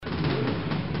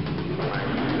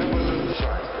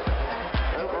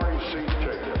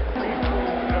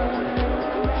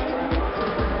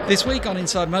This week on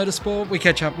Inside Motorsport, we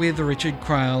catch up with Richard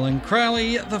Craill. And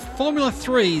Crowley, the Formula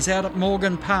 3s out at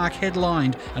Morgan Park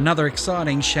headlined another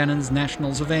exciting Shannon's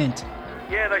Nationals event.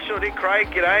 Yeah, they sure did, Craig.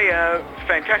 G'day.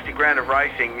 Fantastic round of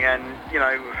racing, and, you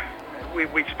know,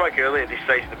 we spoke earlier this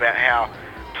season about how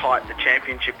tight the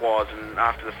championship was, and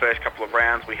after the first couple of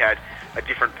rounds we had a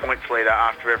different points leader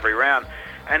after every round,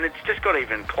 and it's just got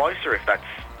even closer if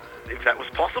that was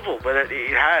possible, but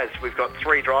it has. We've got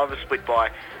three drivers split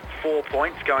by 4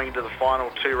 points going into the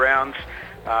final two rounds.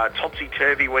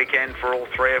 Topsy-turvy weekend for all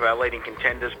three of our leading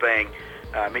contenders, being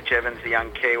Mitch Evans, the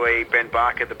young Kiwi, Ben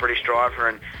Barker, the British driver,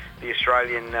 and the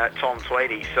Australian Tom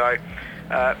Tweedy. So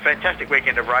fantastic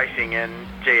weekend of racing, and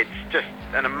gee, it's just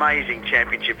an amazing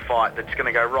championship fight that's going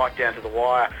to go right down to the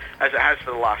wire, as it has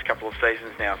for the last couple of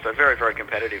seasons now. So very, very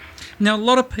competitive. Now, a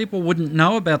lot of people wouldn't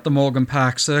know about the Morgan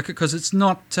Park circuit because it's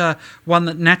not one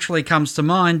that naturally comes to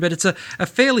mind, but it's a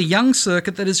fairly young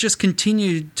circuit that has just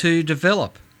continued to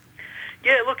develop.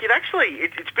 Yeah, look,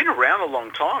 it's been around a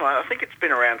long time. I think it's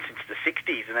been around since the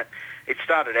 60s, and it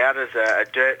started out as a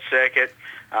dirt circuit.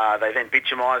 They then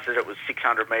bitumised it. It was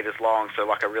 600 metres long, so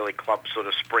like a really club sort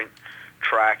of sprint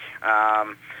track.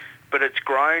 But it's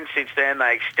grown since then.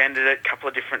 They extended it. A couple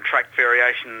of different track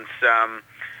variations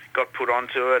got put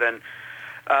onto it, and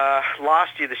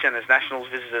last year the Shannon's Nationals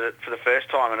visited it for the first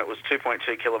time, and it was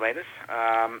 2.2 kilometres.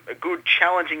 A good,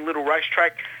 challenging little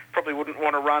racetrack. Probably wouldn't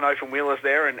want to run open wheelers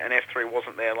there, and F3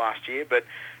 wasn't there last year, but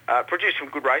produced some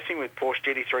good racing with Porsche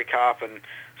GT3 Cup and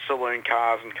saloon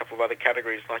cars and a couple of other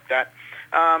categories like that.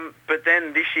 But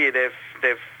then this year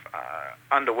they've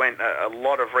underwent a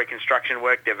lot of reconstruction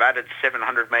work. They've added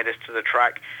 700 metres to the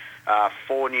track,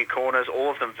 4 new corners,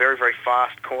 all of them very, very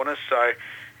fast corners. So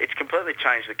it's completely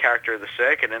changed the character of the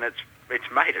circuit, and it's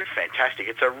made it fantastic.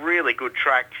 It's a really good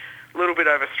track, a little bit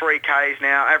over 3 Ks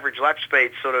now. Average lap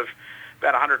speed sort of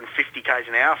about 150 Ks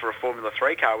an hour for a Formula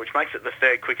 3 car, which makes it the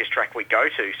third quickest track we go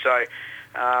to. So,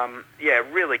 yeah,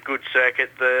 really good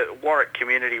circuit. The Warwick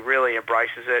community really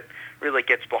embraces it, really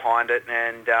gets behind it,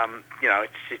 and, you know,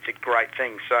 it's a great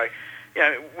thing. So, you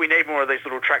know, we need more of these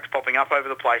little tracks popping up over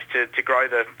the place to grow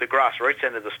the grassroots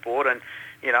end of the sport, and,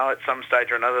 you know, at some stage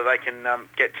or another they can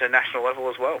get to national level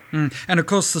as well. And, of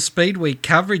course, the Speed Week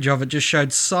coverage of it just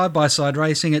showed side-by-side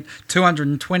racing at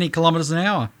 220 kilometres an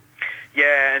hour.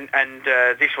 Yeah, and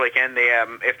this weekend the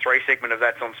F3 segment of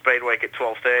that's on Speed Week at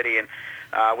 12:30,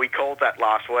 and we called that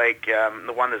last week,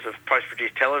 the wonders of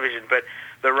post-produced television. But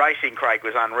the racing, Craig,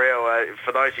 was unreal.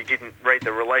 For those who didn't read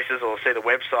the releases or see the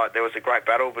website, there was a great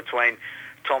battle between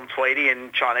Tom Tweedy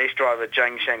and Chinese driver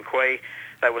Zhang Shenqi.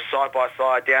 They were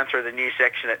side-by-side down through the new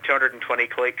section at 220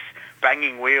 clicks,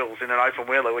 banging wheels in an open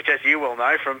wheeler, which, as you well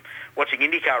know from watching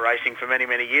IndyCar racing for many,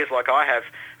 many years like I have,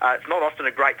 it's not often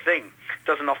a great thing. It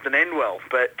doesn't often end well,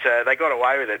 but they got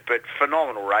away with it. But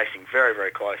phenomenal racing, very, very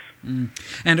close.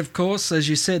 And, of course, as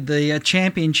you said, the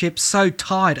championship so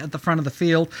tight at the front of the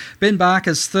field. Ben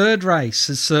Barker's third race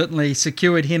has certainly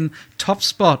secured him top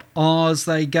spot as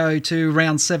they go to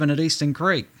round 7 at Eastern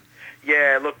Creek.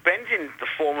 Yeah, look, Ben's in the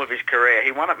form of his career.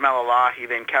 He won at Malalahi,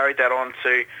 then carried that on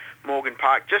to Morgan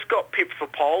Park. Just got pipped for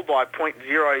pole by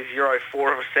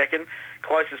 0.004 of a second.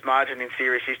 Closest margin in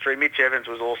series history. Mitch Evans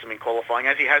was awesome in qualifying,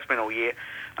 as he has been all year.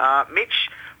 Mitch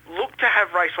looked to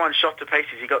have race 1 shot to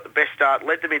pieces. He got the best start,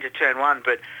 led them into turn 1,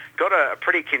 but got a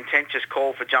pretty contentious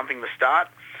call for jumping the start.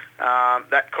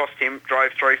 That cost him.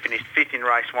 Drove through, finished 5th in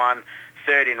race 1,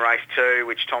 3rd in race 2,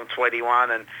 which Tom Tweedy won,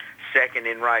 and 2nd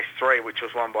in race 3, which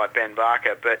was won by Ben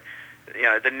Barker. But, you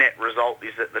know, the net result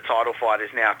is that the title fight is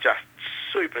now just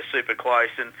super, super close.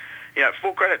 And, you know,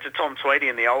 full credit to Tom Tweedy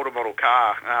in the older model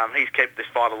car. He's kept this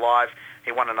fight alive.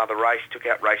 He won another race, took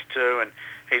out race 2, and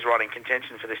he's right in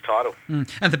contention for this title. And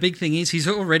the big thing is he's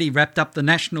already wrapped up the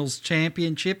Nationals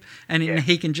Championship, and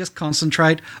he can just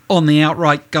concentrate on the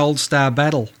outright Gold Star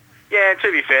battle. Yeah, and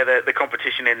to be fair, the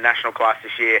competition in national class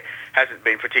this year hasn't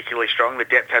been particularly strong. The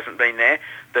depth hasn't been there.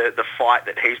 The fight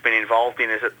that he's been involved in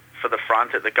is for the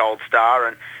front at the Gold Star,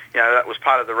 and, you know, that was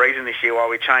part of the reason this year why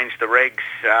we changed the regs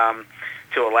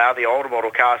to allow the older model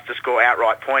cars to score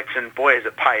outright points, and boy, has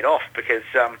it paid off, because,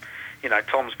 you know,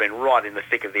 Tom's been right in the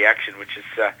thick of the action, which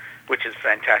is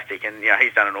fantastic, and, you know,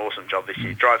 he's done an awesome job this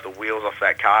year. Drove the wheels off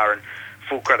that car, and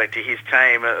full credit to his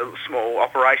team. A small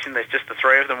operation, there's just the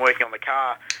 3 of them working on the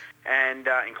car, and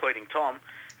including Tom,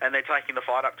 and they're taking the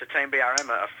fight up to Team BRM,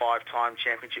 a 5-time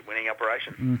championship winning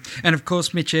operation. And of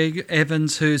course, Mitch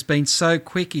Evans, who's been so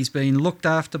quick, he's been looked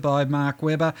after by Mark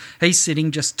Webber. He's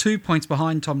sitting just 2 points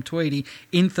behind Tom Tweedy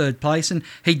in 3rd place, and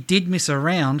he did miss a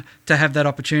round to have that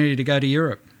opportunity to go to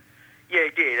Europe. Yeah, he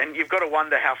did, and you've got to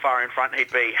wonder how far in front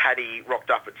he'd be had he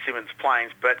rocked up at Symmons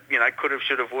Plains, but, could have,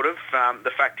 should have, would have.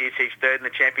 The fact is he's third in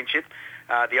the championship.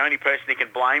 The only person he can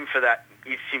blame for that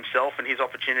is himself and his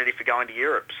opportunity for going to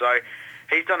Europe. So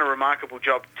he's done a remarkable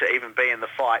job to even be in the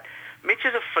fight. Mitch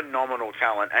is a phenomenal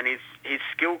talent, and his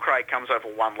skill, Craig, comes over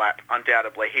one lap,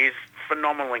 undoubtedly. He's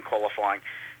phenomenal in qualifying.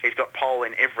 He's got pole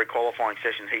in every qualifying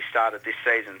session he started this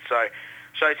season, so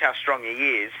shows how strong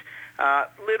he is.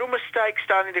 Little mistakes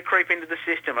starting to creep into the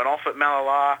system, and off at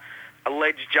Malala,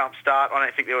 alleged jump start. I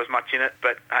don't think there was much in it,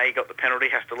 but hey, he got the penalty,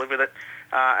 has to live with it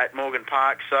at Morgan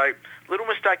Park. So little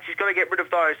mistakes, he's got to get rid of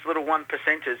those little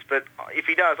 1%ers, but if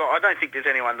he does, I don't think there's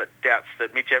anyone that doubts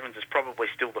that Mitch Evans is probably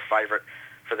still the favourite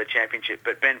for the championship,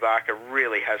 but Ben Barker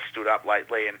really has stood up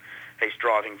lately, and he's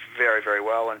driving very, very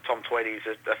well, and Tom Tweedy's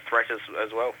a threat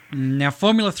as well. Now,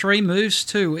 Formula 3 moves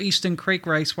to Eastern Creek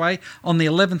Raceway on the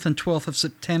 11th and 12th of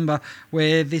September,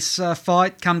 where this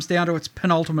fight comes down to its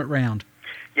penultimate round.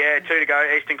 Yeah, 2 to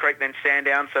go, Eastern Creek, then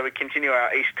Sandown, so we continue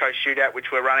our East Coast Shootout,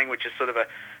 which we're running, which is sort of a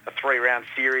 3-round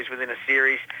series within a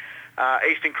series.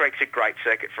 Eastern Creek's a great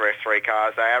circuit for F3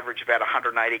 cars. They average about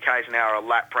 180 k's an hour a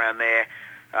lap around there.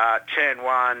 Turn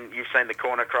 1, you've seen the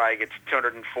corner, Craig, it's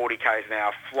 240 k's an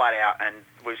hour flat out, and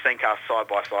we've seen cars side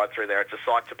by side through there. It's a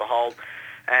sight to behold.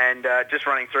 And just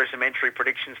running through some entry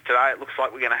predictions today, it looks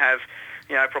like we're going to have,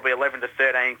 probably 11 to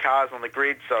 13 cars on the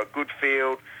grid, so a good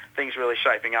field. Things really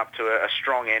shaping up to a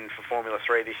strong end for Formula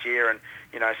 3 this year, and,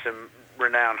 some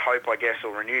renowned hope, I guess,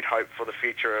 or renewed hope for the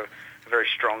future of a very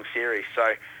strong series.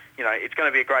 So, it's going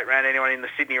to be a great round. Anyone in the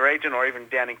Sydney region or even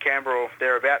down in Canberra or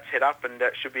thereabouts, head up, and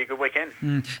it should be a good weekend.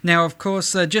 Now, of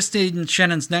course, just in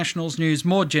Shannon's Nationals news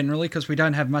more generally, because we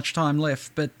don't have much time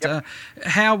left, but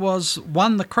how was,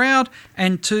 1, the crowd,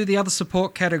 and 2, the other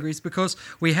support categories? Because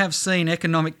we have seen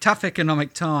tough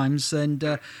economic times, and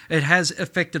it has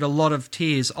affected a lot of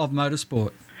tiers of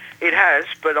motorsport. It has,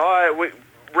 but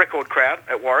record crowd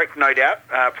at Warwick, no doubt.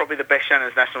 Probably the best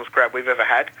Shannon's Nationals crowd we've ever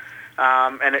had.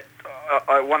 And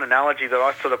one analogy that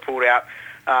I sort of pulled out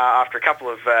after a couple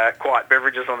of quiet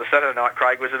beverages on the Saturday night,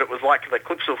 Craig, was that it was like the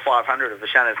Clipsal 500 of the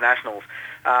Shannon's Nationals.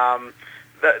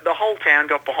 The whole town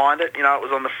got behind it. It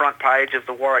was on the front page of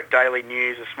the Warwick Daily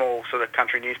News, a small sort of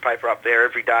country newspaper up there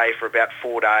every day for about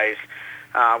 4 days.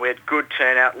 We had good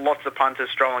turnout, lots of punters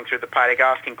strolling through the paddock,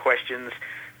 asking questions,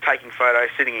 taking photos,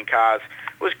 sitting in cars.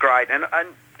 It was great. And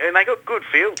they got good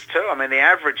fields too. I mean, the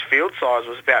average field size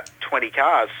was about 20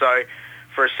 cars. So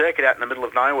for a circuit out in the middle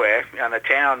of nowhere, and a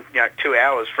town, 2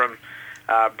 hours from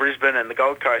Brisbane and the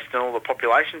Gold Coast and all the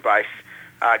population base,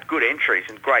 good entries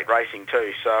and great racing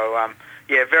too. So,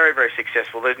 very, very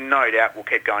successful. There's no doubt we'll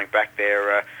keep going back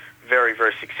there. Very,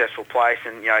 very successful place,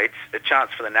 and, it's a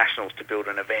chance for the Nationals to build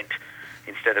an event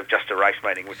instead of just a race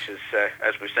meeting, which is,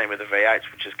 as we've seen with the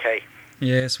V8s, which is key.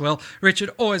 Yes, well,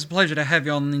 Richard, always a pleasure to have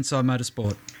you on Inside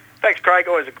Motorsport. Thanks, Craig.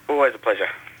 Always a pleasure.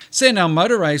 Sandown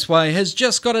Motor Raceway has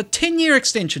just got a 10-year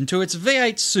extension to its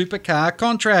V8 supercar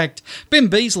contract. Ben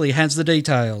Beasley has the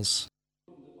details.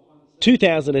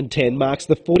 2010 marks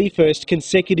the 41st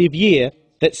consecutive year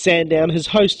that Sandown has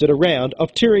hosted a round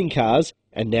of touring cars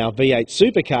and now V8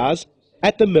 supercars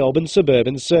at the Melbourne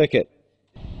Suburban Circuit.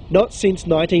 Not since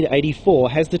 1984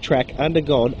 has the track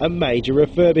undergone a major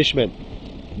refurbishment.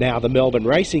 Now the Melbourne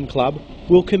Racing Club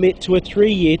will commit to a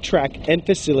 3-year track and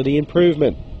facility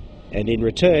improvement. And in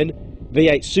return,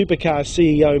 V8 Supercar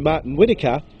CEO Martin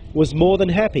Whittaker was more than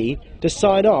happy to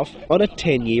sign off on a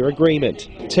 10-year agreement.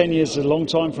 10 years is a long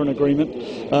time for an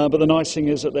agreement, but the nice thing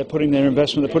is that they're putting their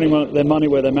investment, they're putting their money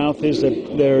where their mouth is,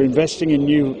 they're investing in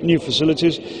new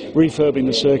facilities, refurbing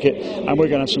the circuit, and we're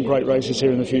going to have some great races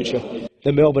here in the future.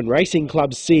 The Melbourne Racing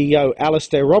Club's CEO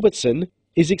Alistair Robertson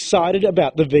is excited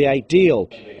about the V8 deal,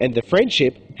 and the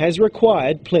friendship has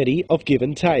required plenty of give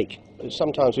and take.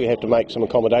 Sometimes we have to make some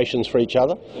accommodations for each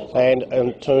other, and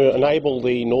to enable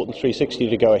the Norton 360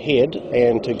 to go ahead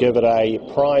and to give it a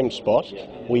prime spot,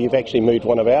 we've actually moved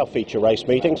one of our feature race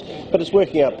meetings, but it's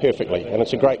working out perfectly and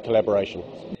it's a great collaboration.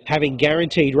 Having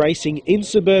guaranteed racing in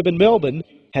suburban Melbourne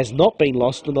has not been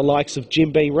lost on the likes of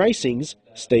Jim Beam Racing's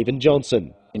Stephen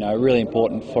Johnson. Really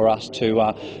important for us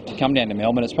to come down to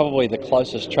Melbourne. It's probably the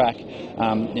closest track,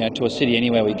 to a city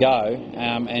anywhere we go,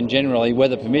 and generally,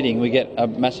 weather permitting, we get a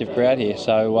massive crowd here.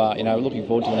 So, looking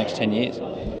forward to the next 10 years.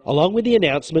 Along with the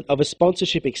announcement of a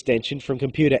sponsorship extension from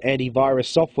computer antivirus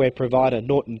software provider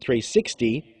Norton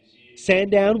 360,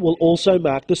 Sandown will also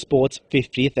mark the sport's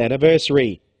 50th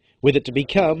anniversary, with it to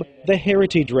become the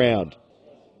Heritage Round.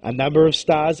 A number of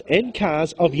stars and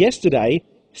cars of yesterday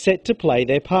set to play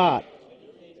their part.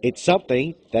 It's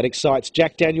something that excites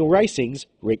Jack Daniel Racing's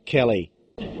Rick Kelly.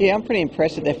 Yeah, I'm pretty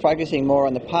impressed that they're focusing more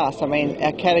on the past. I mean,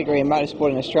 our category in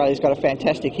motorsport in Australia has got a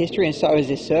fantastic history, and so has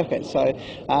this circuit. So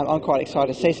I'm quite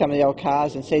excited to see some of the old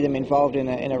cars and see them involved in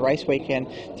a race weekend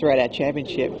throughout our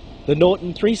championship. The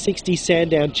Norton 360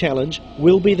 Sandown Challenge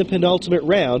will be the penultimate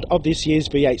round of this year's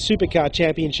V8 Supercar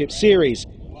Championship Series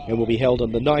and will be held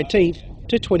on the 19th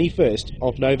to 21st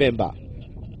of November.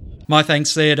 My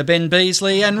thanks there to Ben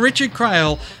Beasley and Richard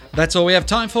Craill. That's all we have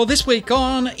time for this week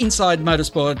on Inside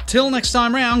Motorsport. Till next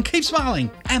time round, keep smiling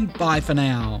and bye for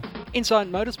now. Inside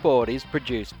Motorsport is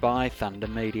produced by Thunder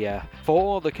Media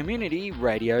for the Community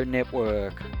Radio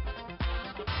Network.